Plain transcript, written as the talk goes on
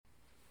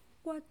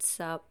What's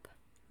up,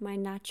 my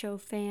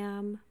nacho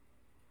fam?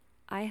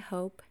 I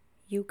hope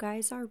you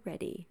guys are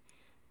ready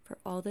for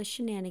all the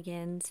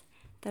shenanigans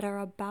that are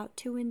about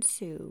to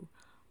ensue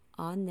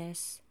on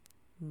this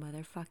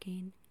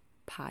motherfucking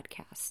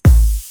podcast.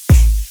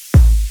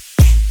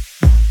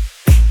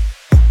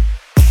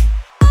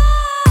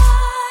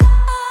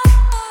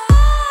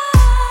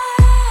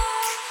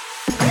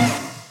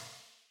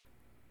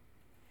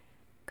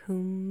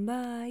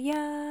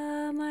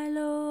 Kumbaya, my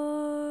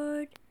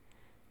lord.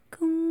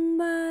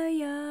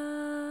 Kumbaya.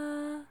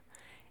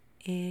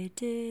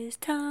 It is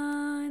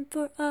time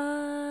for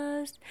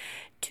us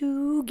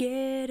to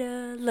get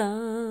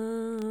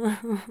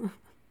along.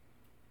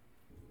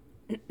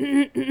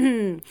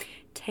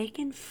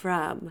 Taken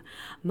from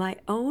my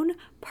own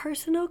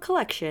personal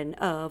collection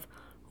of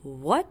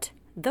what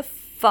the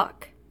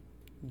fuck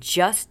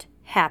just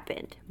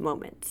happened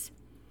moments.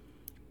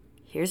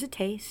 Here's a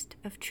taste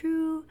of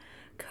true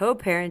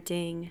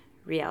co-parenting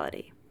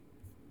reality.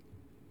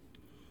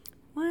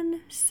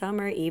 One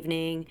summer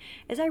evening,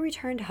 as I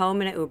returned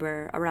home in an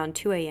Uber around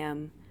 2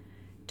 a.m.,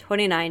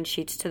 29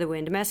 sheets to the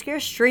wind, mascara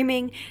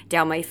streaming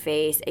down my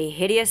face, a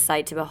hideous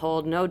sight to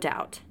behold, no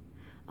doubt.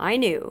 I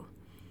knew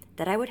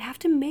that I would have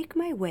to make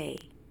my way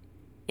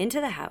into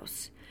the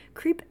house,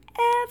 creep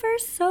ever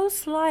so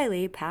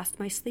slyly past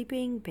my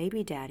sleeping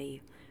baby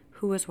daddy,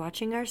 who was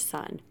watching our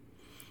son,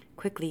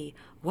 quickly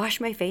wash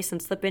my face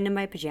and slip into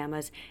my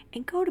pajamas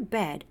and go to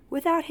bed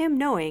without him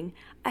knowing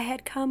I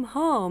had come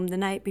home the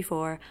night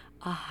before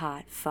a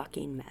hot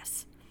fucking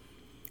mess.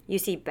 You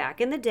see, back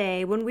in the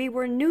day when we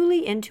were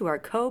newly into our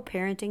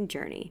co-parenting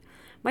journey,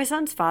 my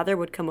son's father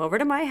would come over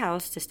to my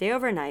house to stay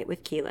overnight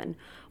with Keelan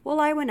while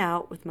I went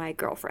out with my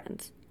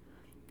girlfriends.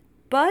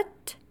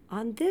 But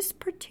on this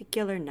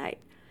particular night,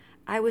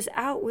 I was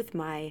out with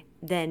my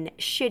then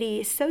shitty,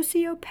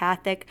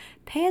 sociopathic,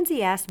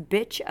 pansy-ass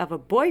bitch of a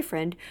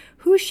boyfriend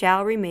who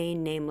shall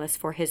remain nameless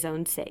for his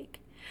own sake,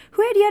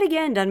 who had yet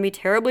again done me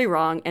terribly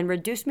wrong and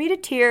reduced me to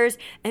tears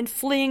and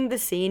fleeing the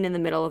scene in the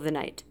middle of the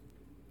night.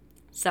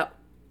 So,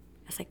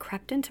 as I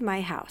crept into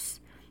my house,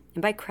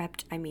 and by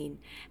crept I mean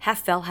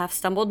half fell, half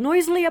stumbled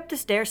noisily up the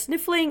stairs,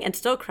 sniffling and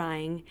still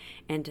crying,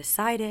 and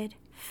decided,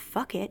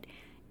 fuck it,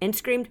 and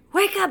screamed,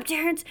 "Wake up,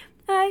 Terrence!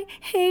 I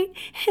hate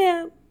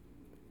him!"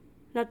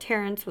 Now,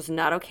 Terrence was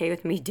not okay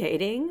with me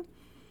dating.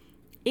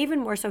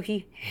 Even more so,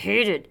 he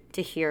hated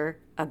to hear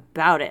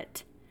about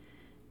it.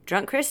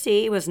 Drunk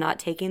Christy was not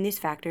taking these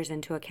factors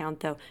into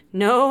account, though.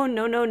 No.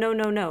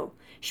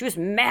 She was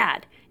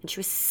mad, and she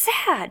was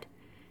sad.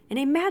 And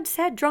a mad,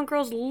 sad drunk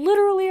girl's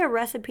literally a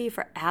recipe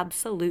for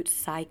absolute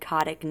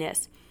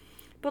psychoticness.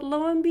 But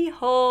lo and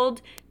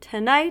behold,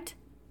 tonight,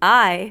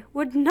 I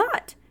would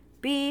not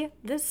be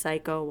the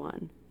psycho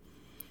one.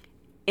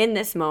 In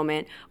this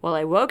moment, while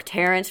I woke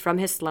Terrence from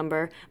his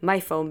slumber, my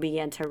phone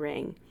began to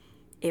ring.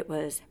 It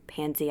was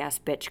pansy-ass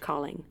bitch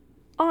calling.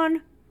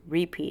 On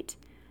repeat.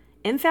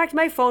 In fact,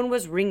 my phone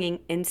was ringing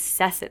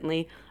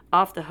incessantly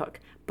off the hook.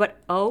 But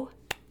oh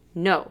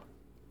no,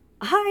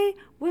 I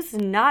was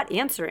not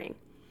answering.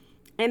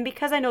 And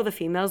because I know the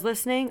females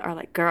listening are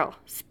like, girl,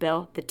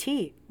 spill the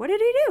tea. What did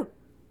he do?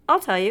 I'll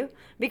tell you,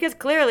 because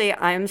clearly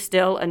I'm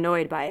still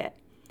annoyed by it.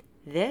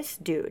 This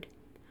dude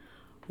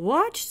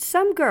watched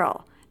some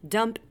girl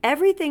dump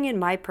everything in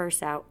my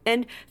purse out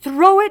and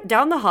throw it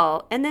down the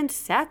hall, and then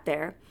sat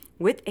there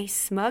with a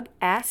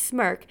smug-ass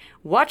smirk,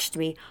 watched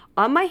me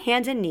on my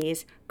hands and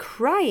knees,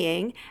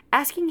 crying,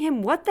 asking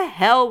him what the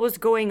hell was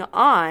going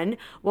on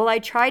while I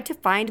tried to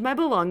find my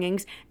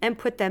belongings and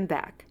put them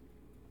back.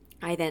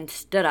 I then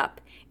stood up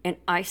and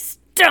I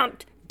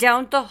stomped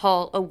down the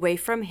hall away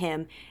from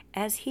him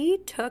as he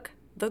took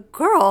the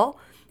girl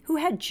who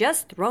had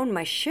just thrown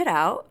my shit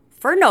out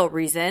for no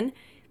reason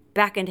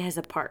back into his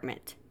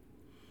apartment.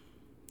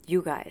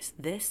 You guys,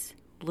 this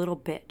little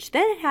bitch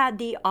then had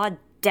the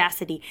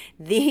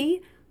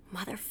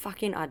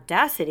motherfucking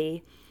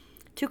audacity,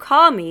 to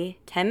call me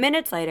 10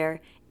 minutes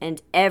later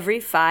and every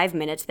 5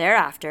 minutes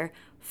thereafter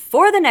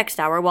for the next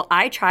hour while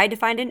I tried to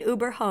find an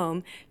Uber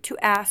home to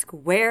ask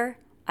where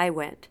I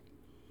went.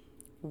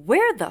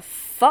 Where the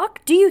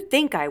fuck do you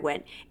think I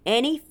went?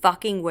 Any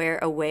fucking where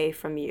away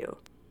from you.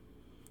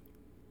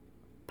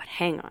 But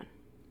hang on.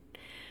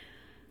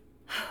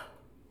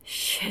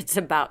 Shit's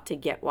about to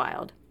get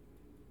wild.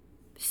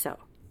 So,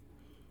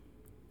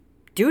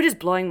 dude is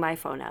blowing my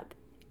phone up.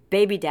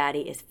 Baby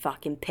daddy is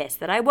fucking pissed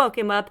that I woke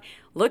him up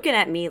looking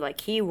at me like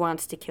he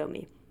wants to kill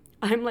me.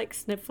 I'm like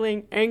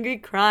sniffling, angry,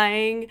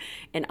 crying,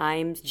 and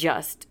I'm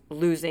just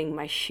losing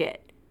my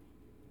shit.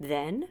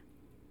 Then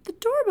the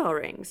doorbell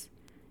rings.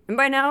 And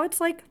by now it's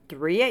like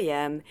 3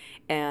 a.m.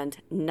 and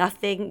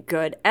nothing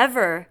good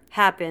ever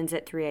happens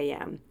at 3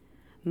 a.m.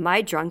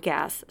 My drunk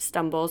ass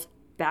stumbles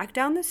back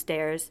down the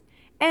stairs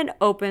and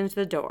opens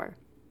the door.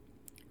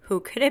 Who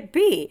could it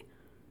be?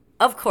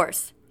 Of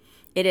course,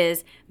 it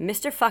is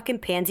Mr. fucking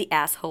pansy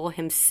asshole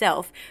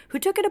himself who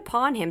took it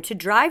upon him to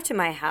drive to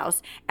my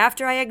house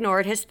after I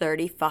ignored his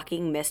 30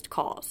 fucking missed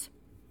calls.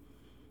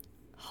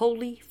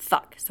 Holy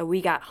fuck. So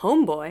we got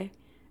homeboy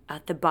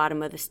at the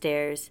bottom of the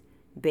stairs,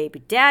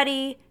 baby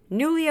daddy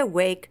newly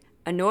awake,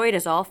 annoyed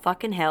as all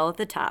fucking hell at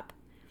the top.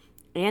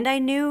 And I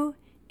knew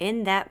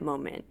in that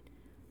moment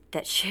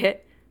that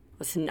shit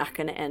was not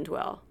going to end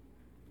well.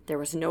 There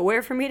was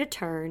nowhere for me to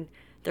turn.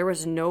 There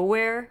was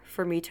nowhere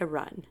for me to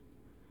run.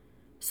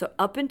 So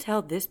up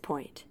until this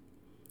point,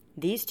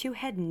 these two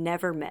had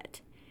never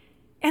met.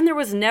 And there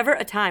was never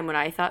a time when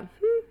I thought,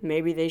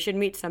 maybe they should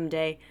meet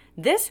someday.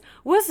 This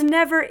was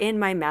never in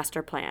my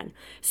master plan.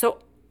 So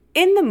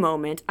in the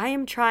moment, I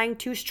am trying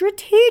to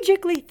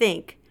strategically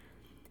think,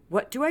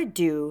 what do I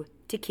do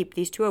to keep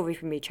these two away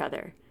from each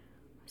other?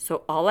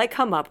 So all I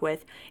come up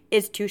with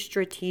is to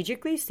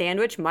strategically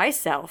sandwich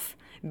myself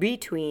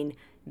between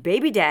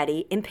baby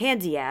daddy and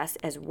pansy ass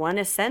as one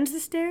ascends the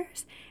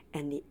stairs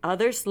and the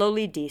other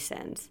slowly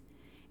descends.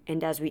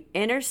 And as we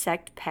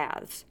intersect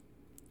paths,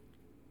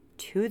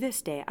 to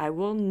this day, I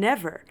will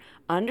never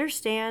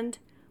understand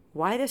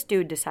why this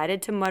dude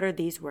decided to mutter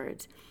these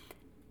words.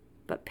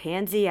 But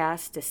pansy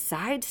ass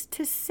decides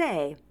to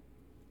say,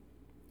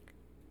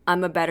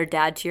 I'm a better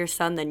dad to your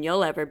son than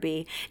you'll ever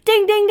be.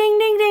 Ding, ding, ding,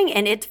 ding, ding.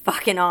 And it's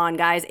fucking on,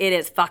 guys. It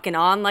is fucking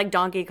on like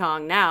Donkey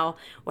Kong. Now,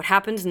 what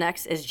happens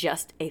next is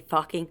just a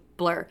fucking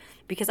blur.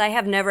 Because I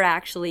have never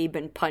actually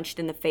been punched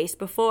in the face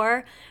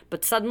before.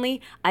 But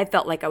suddenly, I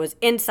felt like I was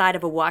inside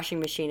of a washing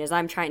machine as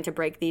I'm trying to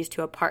break these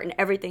two apart. And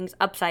everything's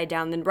upside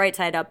down, then right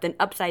side up, then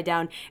upside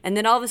down. And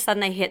then all of a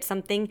sudden, I hit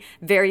something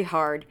very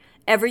hard.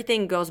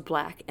 Everything goes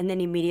black and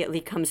then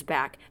immediately comes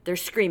back.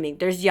 There's screaming,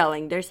 there's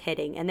yelling, there's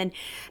hitting, and then,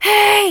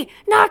 hey,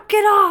 knock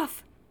it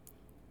off!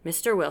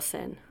 Mr.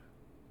 Wilson,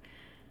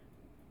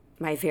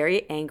 my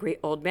very angry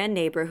old man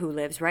neighbor who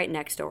lives right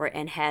next door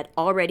and had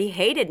already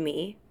hated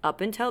me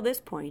up until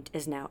this point,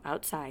 is now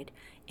outside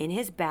in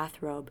his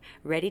bathrobe,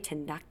 ready to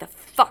knock the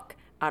fuck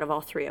out of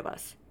all three of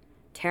us.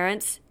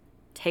 Terrence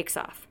takes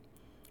off.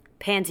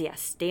 Pansy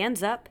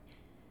stands up,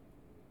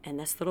 and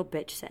this little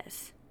bitch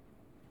says,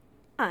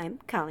 I'm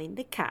calling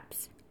the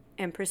cops,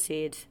 and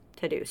proceeds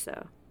to do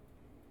so.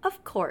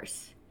 Of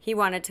course, he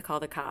wanted to call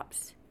the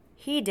cops.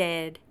 He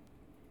did.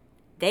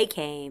 They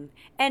came,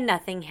 and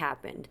nothing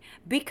happened,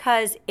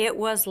 because it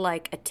was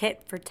like a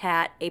tit for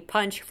tat, a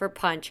punch for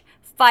punch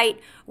fight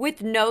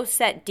with no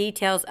set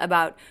details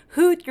about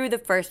who threw the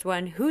first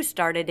one, who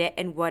started it,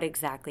 and what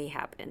exactly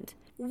happened.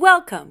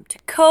 Welcome to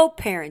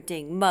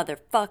co-parenting,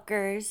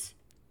 motherfuckers.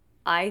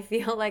 I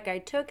feel like I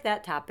took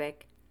that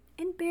topic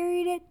and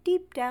buried it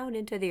deep down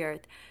into the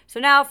earth. So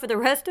now for the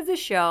rest of the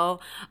show,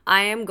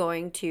 I am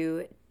going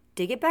to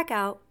dig it back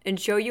out and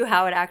show you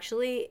how it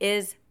actually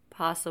is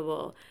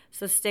possible.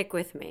 So stick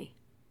with me.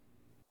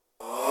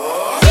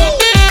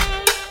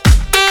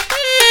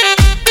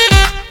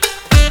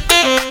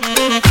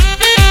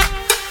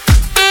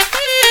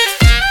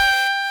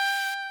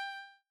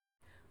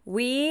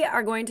 We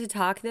are going to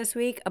talk this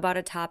week about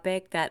a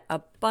topic that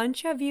a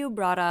bunch of you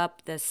brought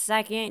up the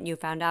second you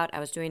found out I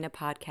was doing a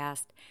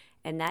podcast,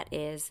 and that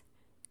is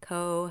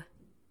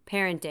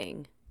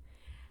co-parenting.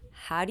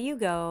 How do you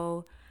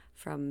go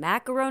from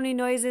macaroni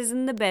noises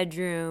in the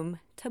bedroom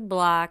to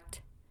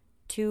blocked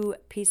to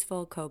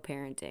peaceful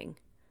co-parenting?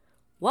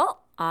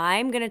 Well,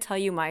 I'm going to tell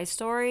you my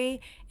story,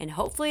 and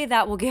hopefully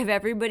that will give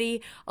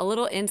everybody a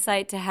little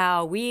insight to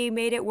how we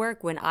made it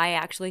work when I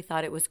actually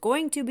thought it was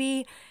going to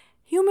be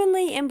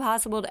humanly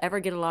impossible to ever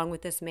get along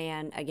with this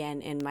man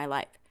again in my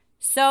life.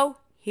 So,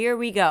 here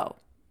we go.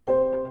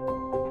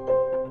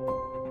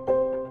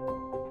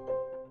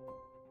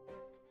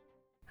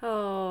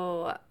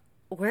 Oh,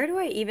 where do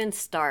I even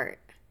start?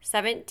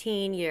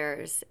 17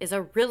 years is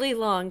a really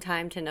long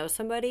time to know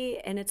somebody,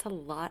 and it's a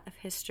lot of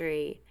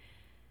history.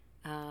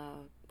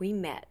 We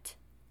met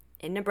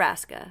in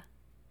Nebraska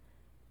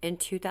in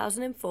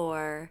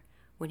 2004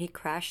 when he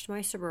crashed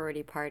my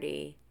sorority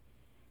party.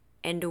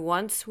 And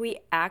once we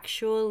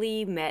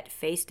actually met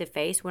face to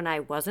face when I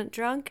wasn't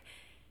drunk,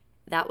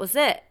 that was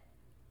it.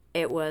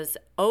 It was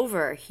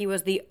over. He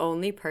was the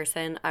only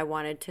person I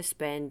wanted to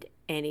spend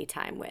any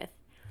time with.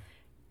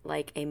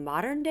 Like a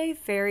modern day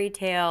fairy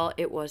tale,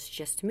 it was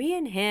just me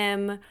and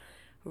him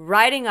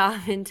riding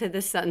off into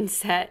the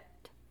sunset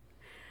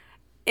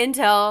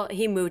until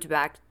he moved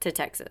back to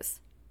Texas.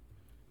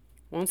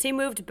 Once he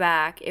moved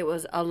back, it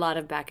was a lot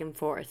of back and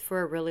forth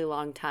for a really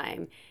long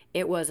time.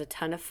 It was a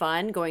ton of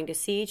fun going to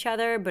see each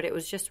other, but it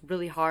was just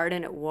really hard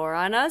and it wore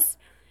on us.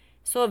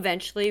 So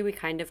eventually we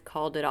kind of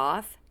called it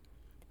off.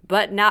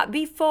 But not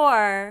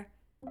before.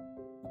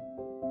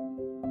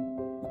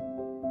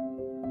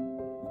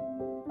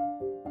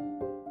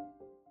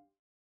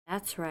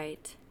 That's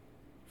right.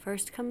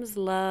 First comes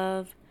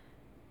love.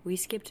 We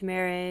skipped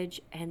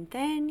marriage. And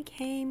then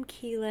came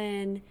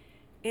Keelan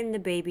in the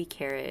baby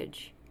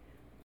carriage.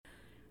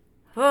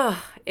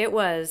 Oh, it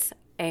was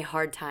a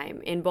hard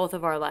time in both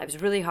of our lives,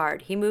 really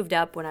hard. He moved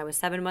up when I was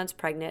 7 months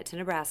pregnant to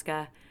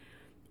Nebraska,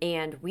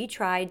 and we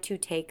tried to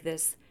take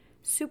this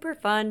super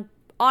fun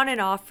on and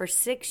off for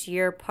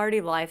 6-year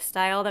party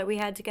lifestyle that we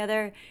had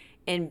together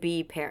and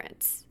be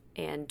parents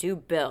and do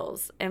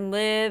bills and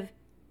live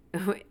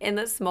in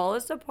the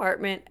smallest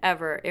apartment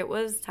ever. It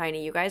was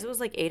tiny. You guys, it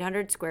was like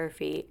 800 square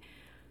feet.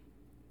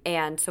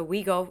 And so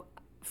we go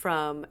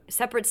from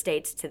separate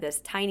states to this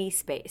tiny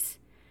space.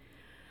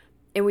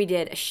 And we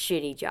did a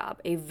shitty job,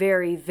 a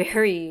very,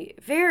 very,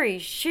 very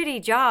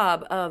shitty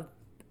job of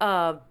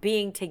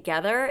being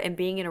together and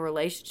being in a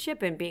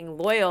relationship and being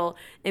loyal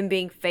and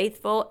being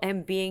faithful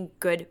and being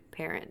good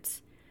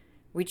parents.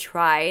 We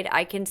tried.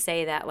 I can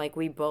say that like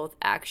we both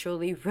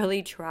actually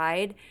really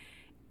tried.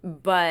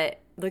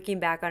 But looking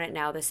back on it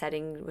now, the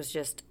setting was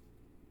just,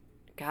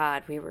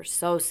 God, we were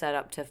so set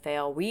up to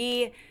fail.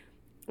 We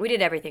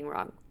did everything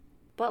wrong.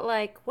 But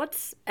like,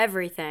 what's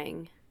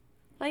everything?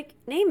 Like,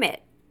 name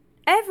it.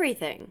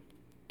 Everything.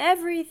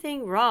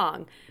 Everything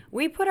wrong.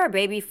 We put our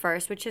baby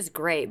first, which is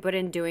great, but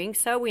in doing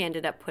so, we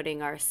ended up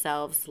putting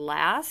ourselves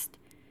last,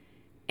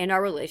 and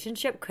our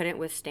relationship couldn't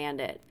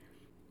withstand it.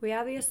 We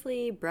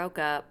obviously broke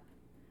up.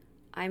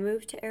 I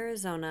moved to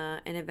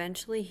Arizona, and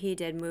eventually he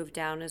did move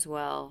down as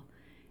well.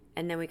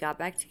 And then we got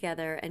back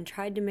together and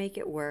tried to make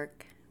it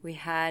work. We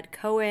had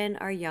Cohen,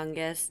 our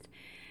youngest,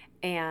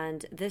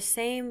 and the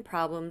same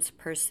problems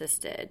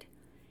persisted.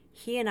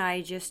 He and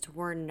I just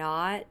were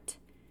not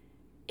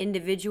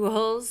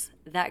individuals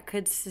that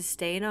could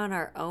sustain on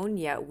our own,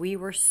 yet we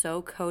were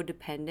so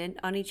codependent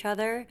on each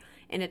other,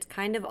 and it's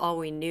kind of all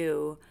we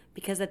knew,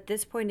 because at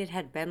this point it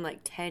had been like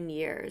 10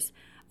 years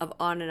of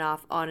on and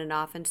off,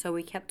 and so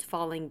we kept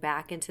falling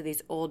back into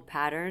these old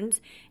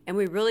patterns, and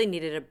we really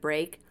needed a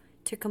break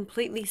to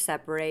completely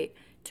separate,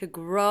 to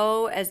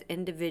grow as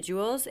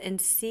individuals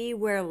and see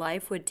where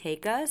life would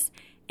take us.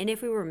 And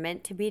if we were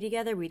meant to be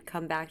together, we'd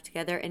come back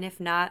together. And if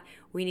not,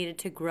 we needed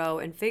to grow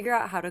and figure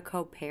out how to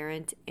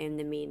co-parent in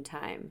the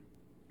meantime.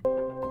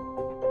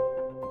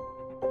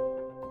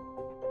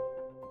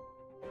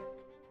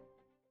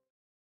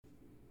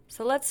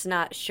 So let's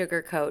not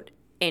sugarcoat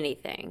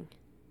anything.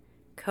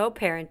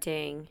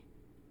 Co-parenting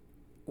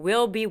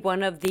will be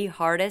one of the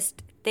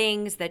hardest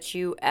things that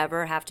you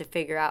ever have to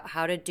figure out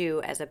how to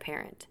do as a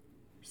parent.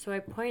 So I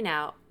point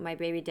out my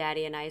baby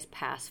daddy and I's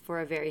past for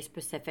a very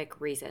specific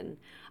reason.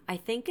 I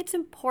think it's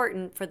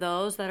important for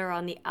those that are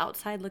on the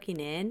outside looking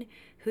in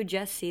who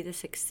just see the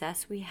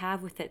success we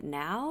have with it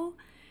now.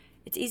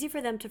 It's easy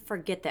for them to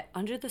forget that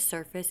under the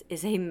surface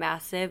is a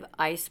massive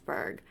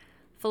iceberg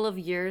full of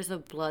years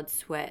of blood,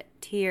 sweat,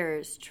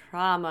 tears,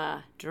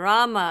 trauma,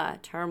 drama,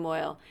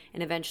 turmoil,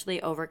 and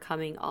eventually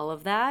overcoming all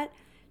of that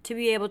to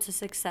be able to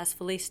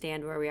successfully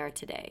stand where we are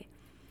today.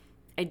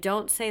 I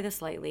don't say this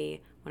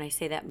lightly when I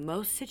say that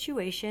most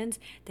situations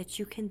that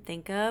you can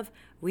think of,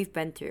 we've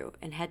been through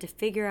and had to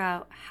figure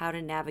out how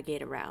to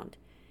navigate around.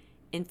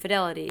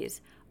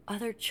 Infidelities,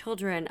 other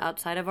children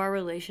outside of our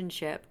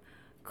relationship,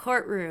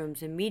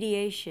 courtrooms and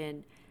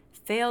mediation,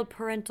 failed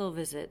parental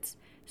visits,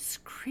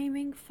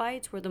 screaming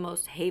fights where the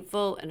most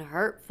hateful and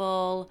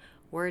hurtful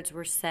words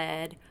were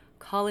said,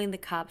 calling the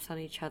cops on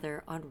each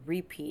other on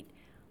repeat,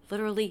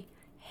 literally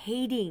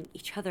hating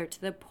each other to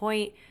the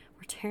point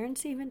where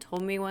Terrence even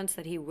told me once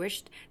that he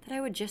wished that I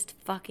would just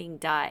fucking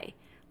die.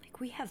 Like,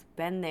 we have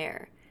been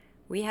there.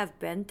 We have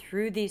been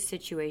through these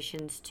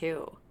situations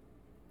too.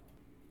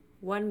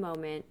 One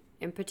moment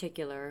in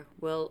particular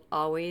will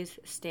always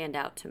stand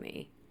out to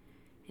me.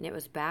 And it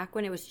was back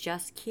when it was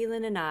just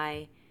Keelan and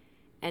I,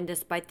 and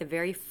despite the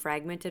very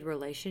fragmented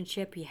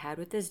relationship he had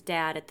with his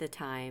dad at the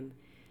time,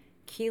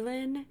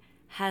 Keelan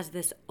has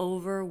this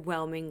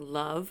overwhelming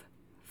love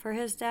for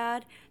his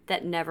dad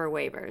that never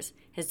wavers.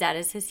 His dad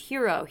is his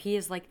hero. He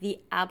is like the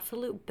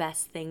absolute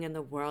best thing in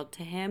the world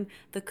to him,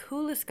 the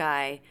coolest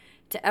guy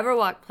to ever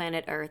walk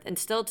planet Earth, and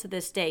still to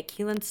this day,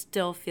 Keelan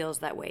still feels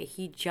that way.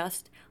 He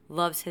just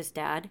loves his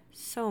dad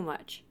so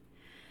much.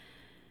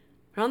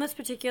 But on this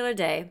particular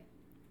day,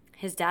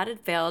 his dad had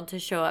failed to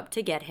show up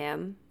to get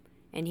him,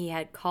 and he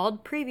had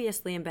called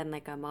previously and been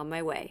like, I'm on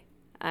my way.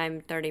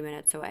 I'm 30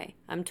 minutes away.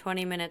 I'm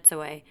 20 minutes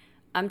away.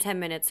 I'm 10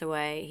 minutes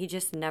away. He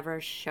just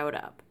never showed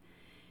up.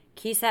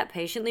 Key sat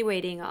patiently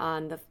waiting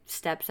on the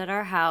steps at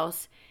our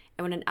house,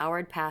 and when an hour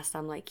had passed,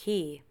 I'm like,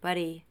 Key,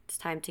 buddy, it's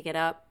time to get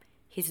up.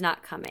 He's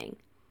not coming.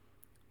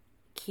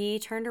 Key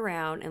turned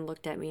around and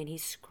looked at me, and he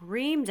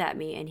screamed at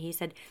me, and he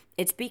said,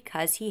 it's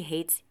because he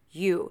hates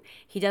you.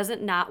 He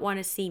doesn't not want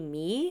to see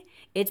me.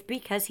 It's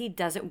because he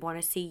doesn't want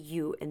to see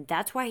you, and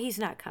that's why he's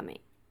not coming.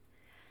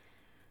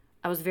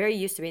 I was very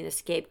used to being the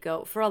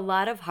scapegoat for a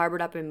lot of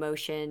harbored up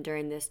emotion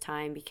during this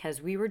time because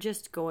we were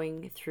just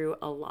going through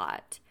a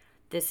lot.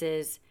 This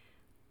is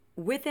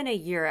within a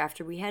year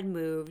after we had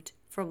moved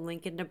from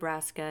Lincoln,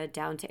 Nebraska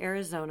down to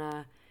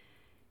Arizona.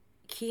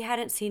 He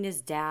hadn't seen his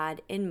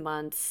dad in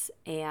months,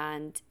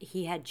 and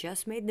he had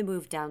just made the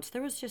move down. So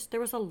there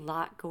was a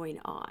lot going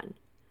on.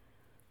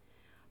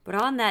 But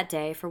on that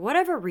day, for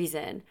whatever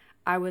reason,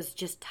 I was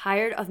just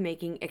tired of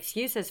making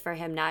excuses for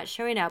him not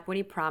showing up when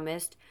he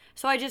promised.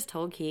 So I just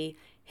told Key,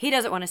 he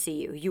doesn't want to see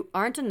you. You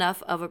aren't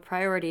enough of a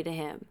priority to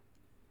him.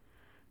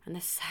 And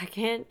the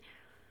second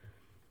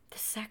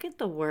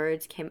the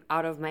words came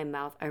out of my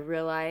mouth, I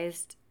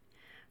realized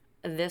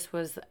this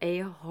was a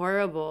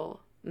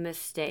horrible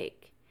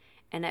mistake.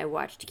 And I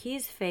watched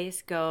Key's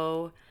face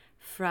go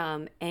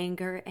from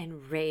anger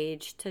and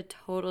rage to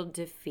total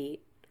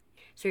defeat.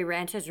 So he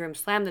ran to his room,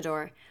 slammed the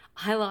door.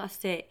 I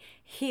lost it.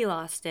 He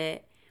lost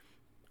it.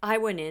 I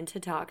went in to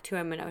talk to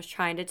him and I was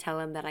trying to tell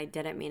him that I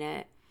didn't mean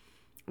it.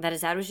 That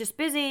his dad was just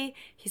busy,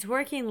 he's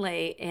working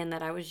late, and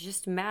that I was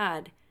just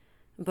mad.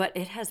 But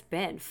it has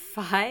been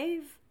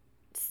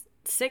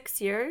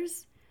 6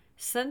 years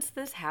since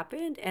this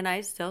happened, and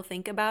I still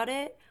think about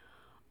it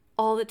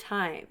all the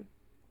time.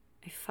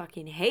 I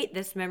fucking hate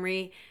this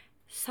memory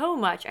so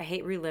much. I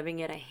hate reliving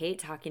it. I hate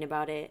talking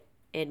about it,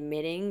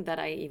 admitting that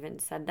I even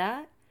said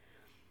that.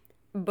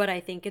 But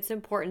I think it's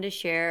important to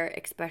share,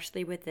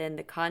 especially within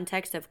the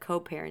context of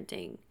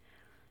co-parenting.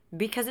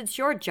 Because it's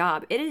your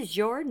job. It is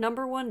your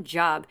number one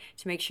job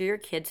to make sure your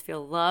kids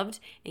feel loved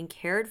and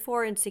cared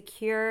for and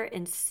secure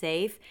and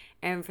safe,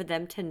 and for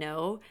them to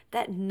know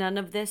that none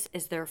of this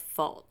is their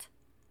fault.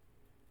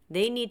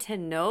 They need to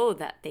know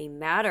that they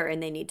matter,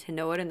 and they need to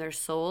know it in their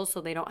souls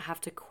so they don't have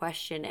to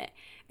question it.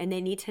 And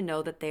they need to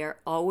know that they are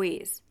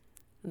always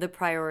the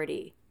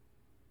priority.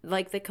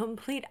 Like the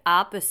complete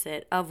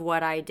opposite of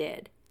what I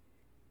did.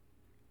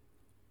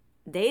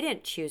 They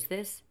didn't choose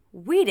this.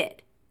 We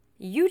did.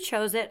 You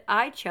chose it.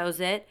 I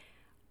chose it.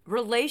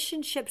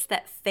 Relationships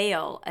that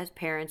fail as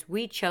parents,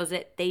 we chose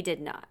it. They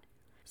did not.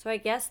 So I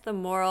guess the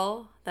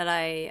moral that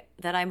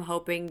I'm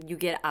hoping you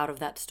get out of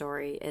that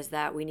story is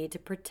that we need to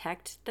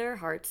protect their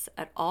hearts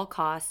at all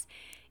costs,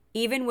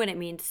 even when it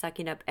means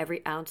sucking up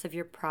every ounce of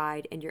your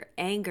pride and your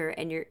anger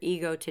and your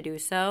ego to do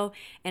so.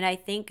 And I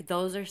think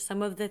those are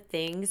some of the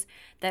things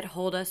that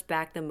hold us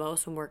back the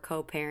most when we're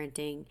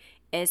co-parenting,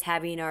 is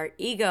having our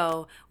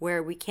ego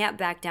where we can't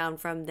back down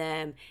from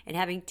them and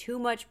having too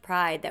much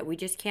pride that we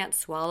just can't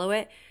swallow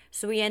it.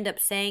 So we end up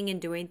saying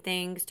and doing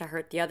things to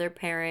hurt the other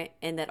parent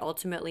and that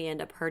ultimately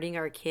end up hurting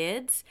our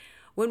kids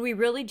when we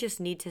really just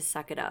need to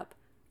suck it up.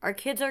 Our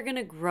kids are going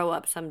to grow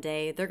up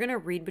someday. They're going to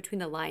read between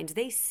the lines.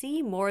 They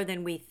see more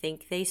than we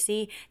think they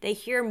see. They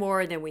hear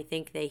more than we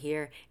think they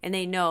hear. And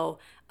they know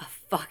a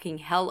fucking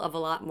hell of a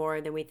lot more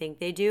than we think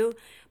they do.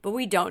 But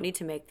we don't need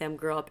to make them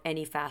grow up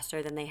any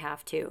faster than they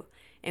have to.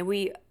 And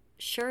we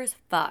sure as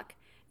fuck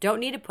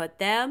don't need to put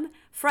them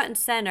front and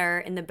center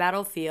in the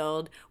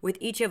battlefield with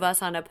each of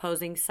us on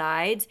opposing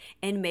sides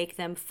and make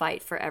them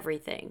fight for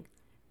everything.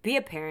 Be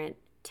a parent.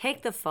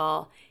 Take the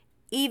fall,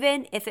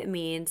 even if it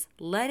means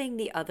letting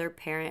the other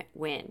parent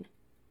win.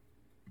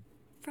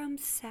 From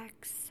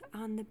sex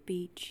on the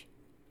beach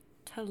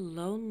to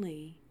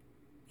lonely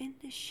in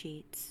the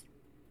sheets,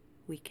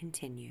 we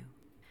continue.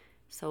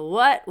 So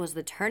what was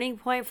the turning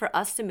point for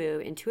us to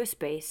move into a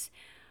space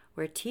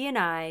where T and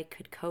I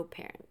could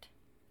co-parent?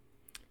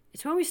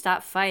 It's when we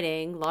stopped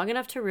fighting long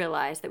enough to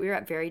realize that we were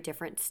at very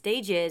different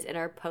stages in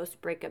our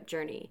post-breakup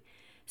journey.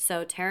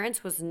 So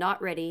Terrence was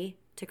not ready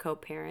to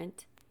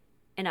co-parent,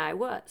 and I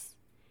was.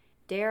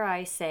 Dare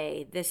I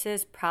say, this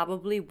is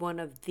probably one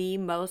of the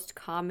most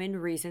common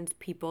reasons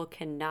people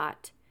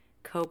cannot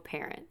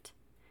co-parent.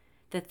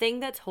 The thing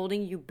that's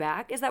holding you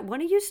back is that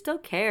one of you still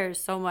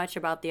cares so much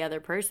about the other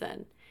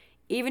person.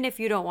 Even if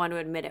you don't want to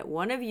admit it,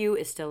 one of you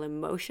is still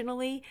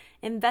emotionally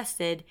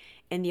invested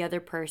in the other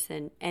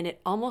person, and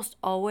it almost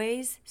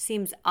always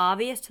seems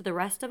obvious to the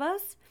rest of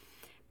us,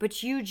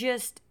 but you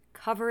just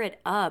cover it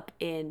up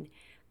in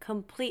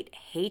complete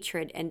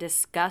hatred and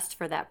disgust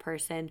for that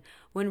person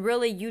when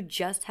really you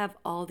just have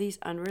all these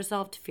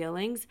unresolved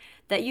feelings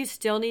that you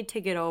still need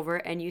to get over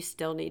and you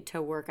still need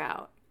to work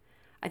out.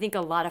 I think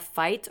a lot of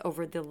fights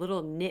over the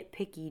little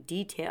nitpicky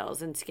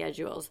details and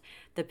schedules,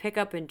 the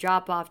pickup and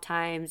drop off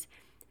times,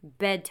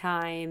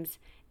 bedtimes,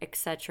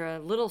 etc.,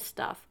 little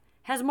stuff,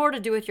 has more to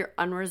do with your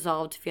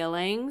unresolved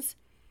feelings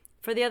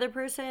for the other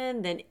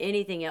person than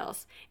anything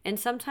else. And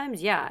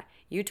sometimes, yeah,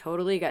 you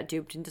totally got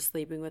duped into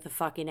sleeping with a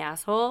fucking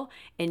asshole,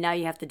 and now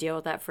you have to deal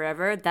with that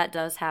forever. That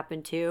does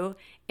happen too,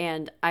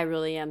 and I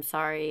really am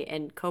sorry,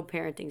 and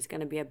co-parenting is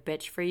going to be a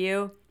bitch for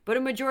you. But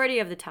a majority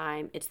of the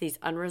time, it's these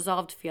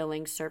unresolved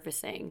feelings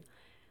surfacing.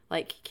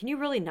 Like, can you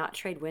really not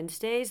trade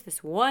Wednesdays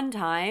this one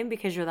time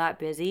because you're that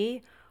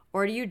busy?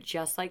 Or do you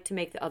just like to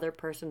make the other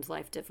person's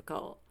life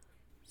difficult?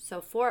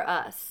 So for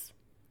us,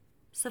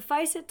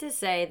 suffice it to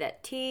say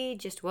that T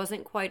just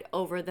wasn't quite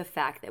over the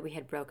fact that we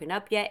had broken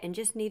up yet and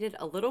just needed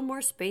a little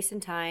more space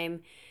and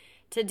time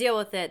to deal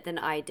with it than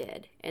I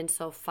did. And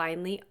so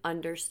finally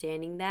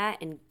understanding that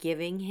and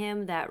giving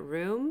him that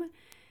room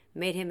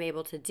made him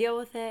able to deal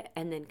with it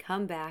and then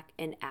come back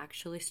and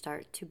actually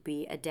start to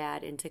be a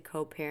dad and to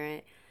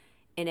co-parent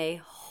in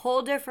a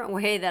whole different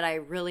way that I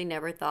really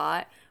never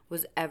thought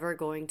was ever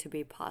going to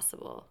be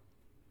possible.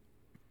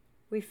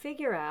 We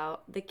figure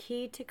out the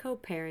key to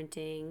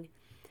co-parenting,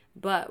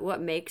 but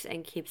what makes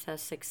and keeps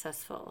us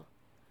successful.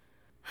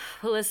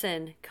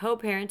 Listen,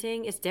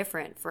 co-parenting is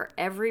different for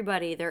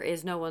everybody. There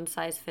is no one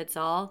size fits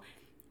all.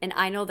 And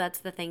I know that's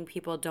the thing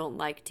people don't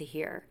like to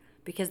hear,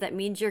 because that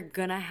means you're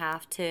gonna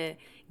have to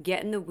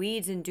get in the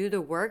weeds and do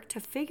the work to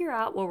figure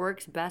out what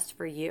works best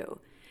for you.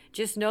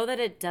 Just know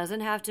that it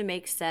doesn't have to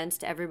make sense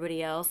to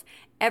everybody else.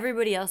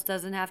 Everybody else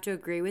doesn't have to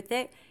agree with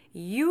it.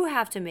 You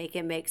have to make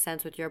it make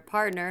sense with your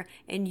partner,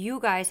 and you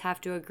guys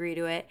have to agree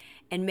to it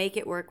and make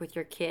it work with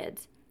your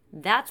kids.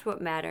 That's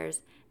what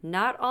matters,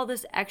 not all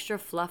this extra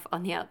fluff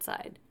on the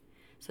outside.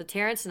 So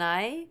Terrence and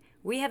I,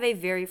 we have a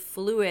very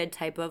fluid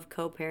type of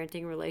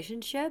co-parenting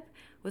relationship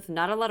with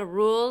not a lot of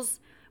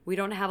rules. We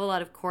don't have a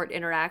lot of court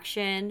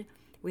interaction.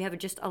 We have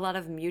just a lot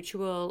of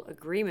mutual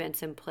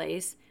agreements in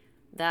place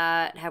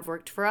that have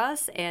worked for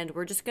us, and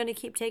we're just going to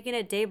keep taking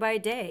it day by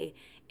day.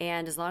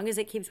 And as long as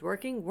it keeps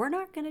working, we're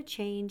not going to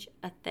change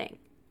a thing.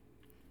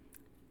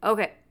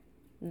 Okay,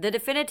 the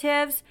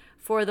definitives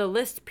for the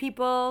list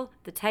people,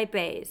 the type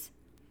A's.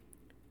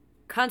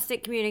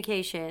 Constant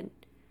communication,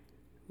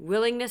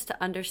 willingness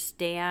to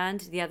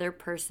understand the other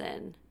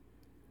person,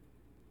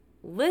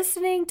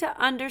 listening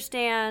to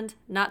understand,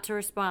 not to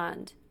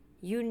respond.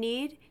 You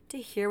need to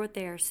hear what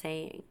they are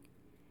saying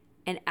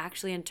and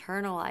actually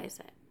internalize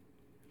it.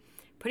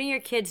 Putting your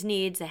kids'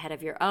 needs ahead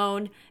of your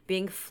own,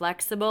 being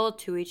flexible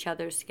to each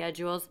other's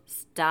schedules.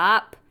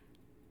 Stop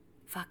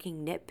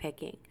fucking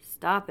nitpicking.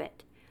 Stop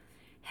it.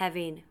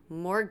 Having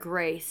more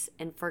grace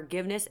and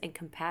forgiveness and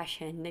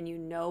compassion than you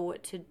know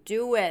what to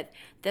do with.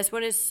 This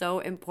one is so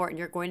important.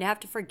 You're going to have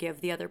to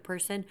forgive the other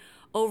person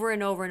over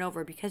and over and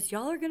over because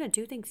y'all are going to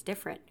do things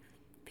different.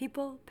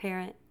 People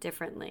parent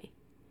differently.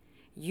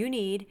 You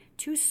need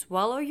to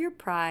swallow your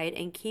pride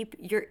and keep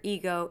your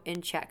ego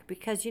in check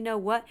because you know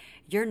what?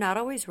 You're not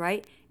always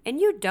right and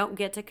you don't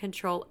get to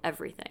control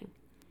everything.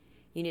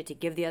 You need to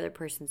give the other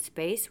person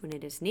space when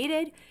it is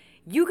needed.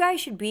 You guys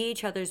should be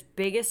each other's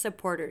biggest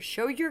supporters.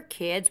 Show your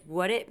kids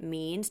what it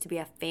means to be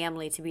a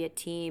family, to be a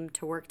team,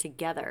 to work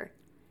together.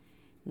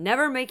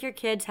 Never make your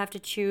kids have to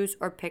choose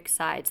or pick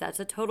sides. That's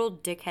a total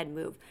dickhead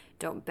move.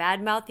 Don't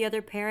badmouth the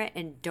other parent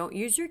and don't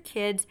use your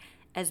kids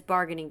as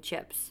bargaining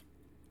chips.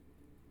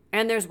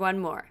 And there's one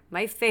more,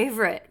 my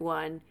favorite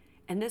one.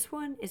 And this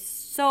one is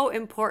so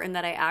important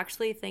that I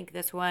actually think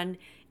this one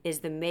is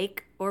the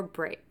make or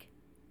break.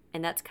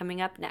 And that's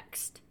coming up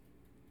next.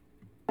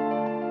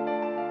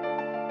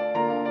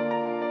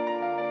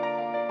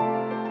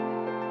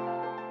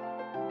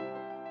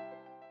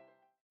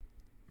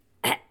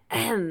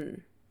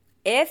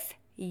 If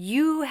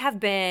you have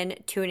been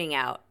tuning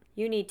out,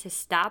 you need to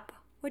stop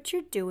what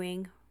you're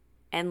doing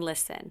and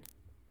listen.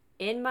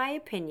 In my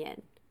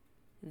opinion,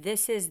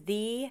 this is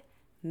the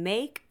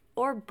make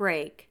or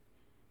break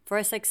for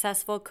a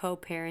successful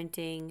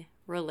co-parenting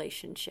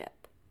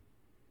relationship.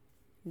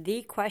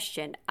 The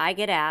question I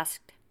get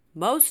asked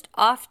most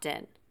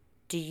often,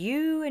 do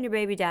you and your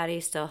baby daddy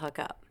still hook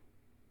up?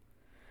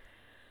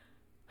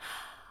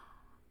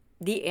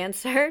 The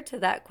answer to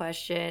that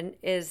question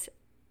is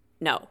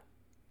no,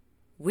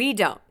 we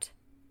don't.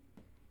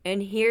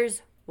 And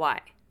here's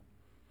why.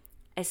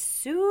 As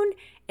soon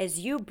as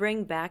you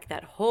bring back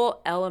that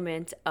whole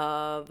element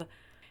of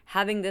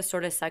having this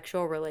sort of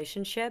sexual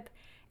relationship,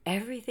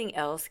 everything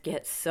else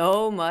gets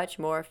so much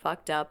more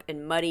fucked up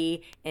and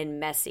muddy and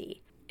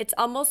messy. It's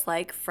almost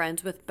like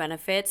friends with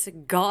benefits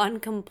gone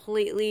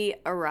completely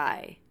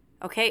awry.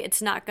 Okay,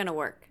 it's not gonna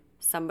work.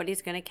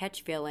 Somebody's gonna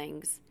catch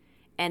feelings.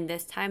 And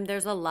this time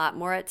there's a lot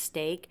more at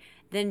stake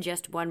than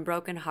just one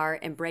broken heart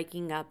and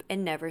breaking up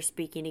and never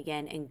speaking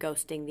again and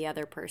ghosting the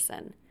other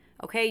person.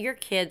 Okay, your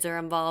kids are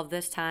involved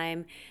this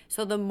time.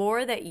 So the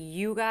more that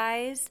you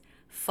guys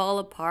fall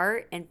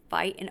apart and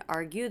fight and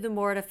argue, the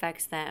more it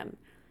affects them.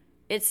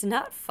 It's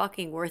not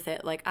fucking worth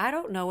it. Like, I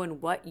don't know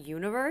in what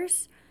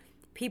universe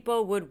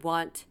people would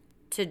want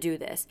to do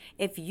this.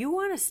 If you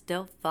want to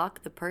still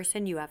fuck the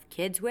person you have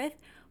kids with,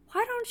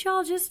 why don't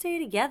y'all just stay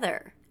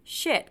together?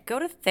 Shit, go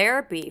to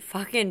therapy.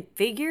 Fucking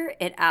figure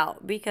it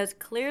out. Because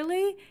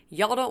clearly,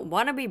 y'all don't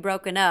want to be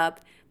broken up,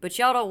 but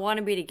y'all don't want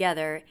to be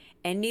together,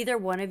 and neither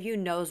one of you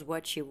knows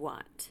what you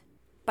want.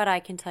 But I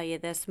can tell you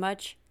this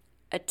much.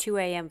 A 2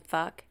 a.m.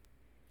 fuck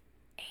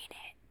ain't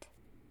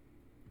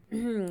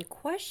it.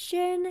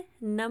 Question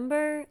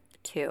number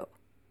 2.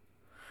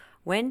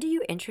 When do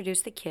you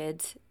introduce the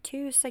kids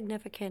to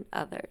significant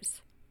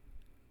others?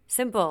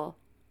 Simple.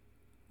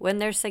 When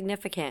they're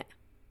significant.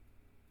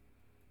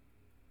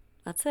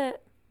 That's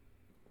it.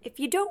 If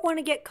you don't want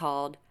to get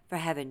called for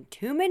having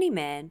too many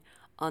men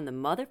on the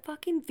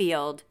motherfucking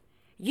field,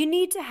 you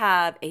need to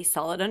have a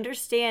solid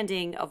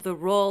understanding of the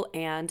role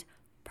and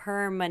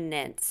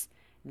permanence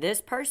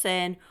this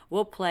person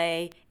will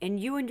play in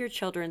you and your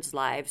children's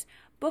lives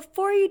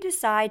before you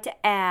decide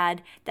to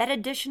add that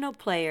additional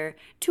player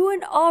to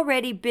an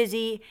already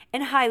busy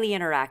and highly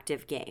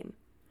interactive game.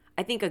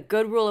 I think a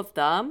good rule of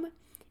thumb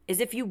is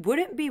if you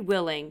wouldn't be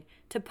willing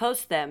to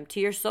post them to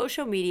your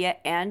social media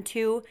and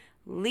to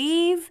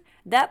leave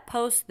that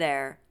post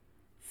there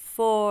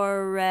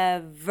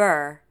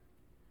forever,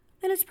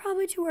 then it's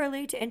probably too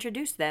early to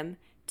introduce them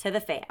to the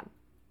fam.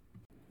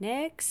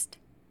 Next,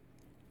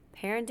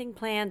 parenting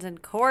plans in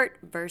court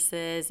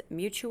versus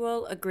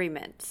mutual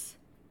agreements.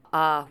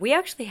 We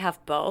actually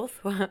have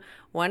both.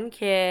 One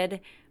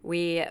kid,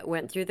 we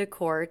went through the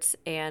courts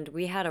and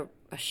we had a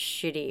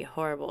shitty,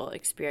 horrible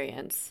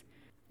experience.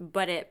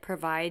 But it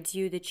provides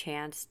you the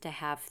chance to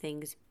have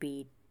things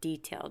be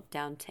detailed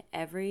down to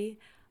every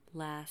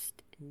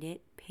last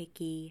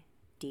nitpicky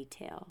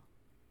detail.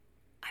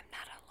 I'm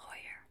not a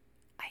lawyer.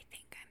 I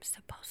think I'm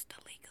supposed to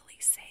legally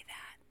say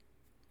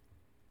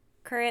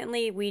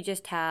Currently, we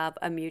just have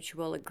a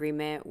mutual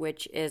agreement,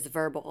 which is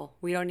verbal.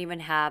 We don't even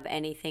have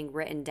anything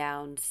written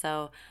down.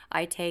 So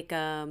I take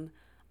them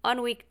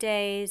on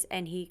weekdays,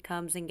 and he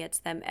comes and gets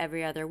them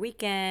every other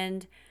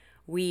weekend.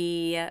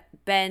 We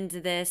bend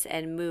this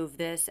and move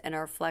this and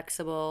are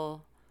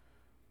flexible.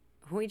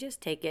 We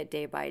just take it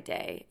day by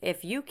day.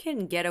 If you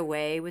can get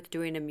away with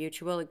doing a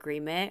mutual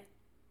agreement,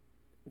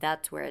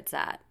 that's where it's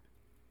at.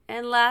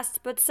 And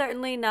last but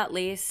certainly not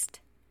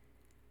least,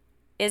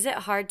 is it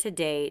hard to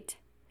date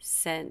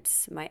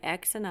since my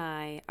ex and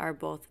I are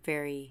both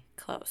very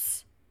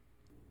close?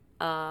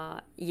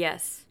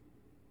 Yes,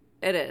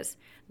 it is.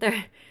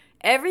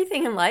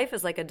 Everything in life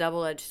is like a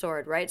double-edged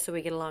sword, right? So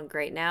we get along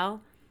great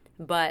now,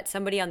 but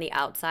somebody on the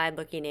outside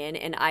looking in,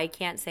 and I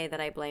can't say that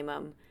I blame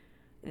them.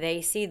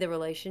 They see the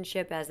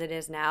relationship as it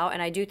is now,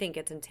 and I do think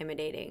it's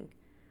intimidating.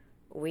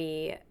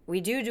 We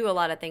do a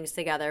lot of things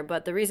together,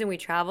 but the reason we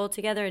travel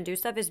together and do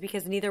stuff is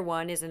because neither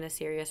one is in a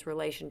serious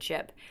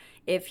relationship.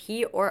 If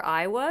he or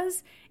I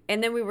was,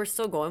 and then we were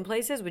still going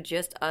places with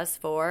just us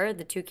four,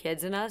 the two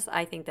kids and us,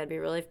 I think that'd be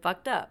really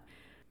fucked up.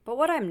 But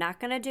what I'm not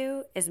gonna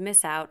do is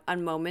miss out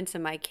on moments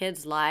in my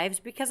kids'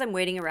 lives because I'm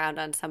waiting around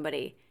on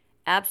somebody.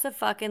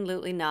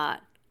 Abso-fucking-lutely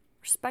not.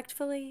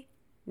 Respectfully,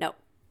 no.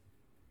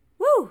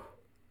 Woo!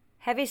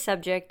 Heavy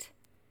subject.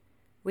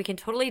 We can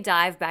totally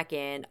dive back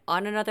in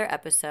on another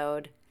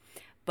episode,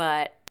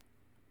 but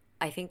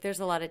I think there's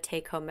a lot of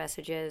take-home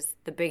messages.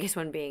 The biggest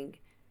one being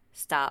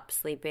stop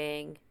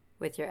sleeping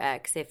with your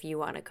ex if you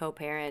want to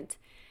co-parent.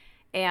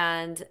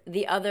 And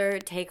the other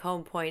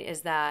take-home point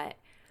is that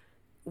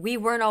we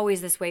weren't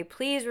always this way.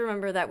 Please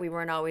remember that we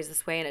weren't always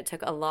this way, and it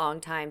took a long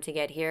time to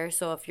get here.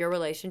 So if your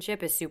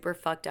relationship is super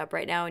fucked up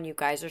right now and you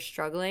guys are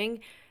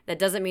struggling, that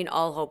doesn't mean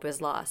all hope is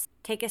lost.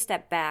 Take a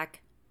step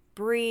back,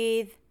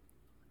 breathe,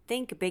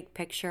 think big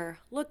picture,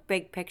 look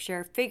big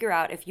picture, figure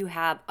out if you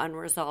have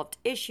unresolved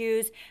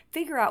issues,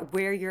 figure out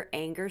where your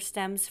anger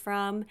stems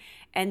from,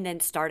 and then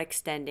start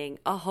extending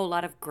a whole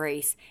lot of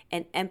grace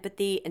and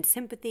empathy and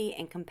sympathy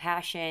and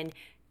compassion.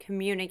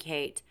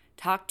 Communicate,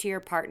 talk to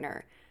your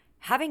partner.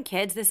 Having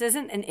kids, this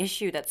isn't an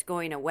issue that's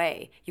going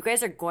away. You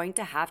guys are going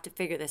to have to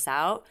figure this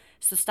out,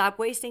 so stop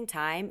wasting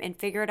time and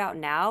figure it out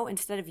now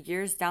instead of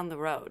years down the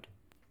road.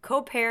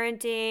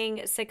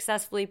 Co-parenting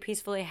successfully,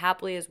 peacefully,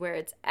 happily is where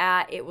it's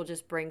at. It will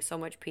just bring so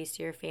much peace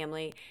to your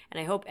family. And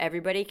I hope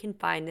everybody can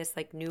find this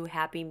like new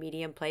happy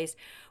medium place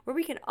where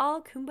we can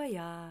all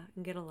kumbaya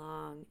and get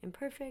along in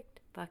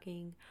perfect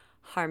fucking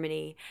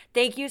harmony.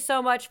 Thank you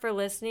so much for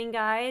listening,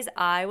 guys.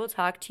 I will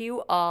talk to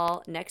you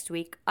all next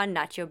week on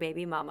Nacho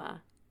Baby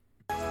Mama.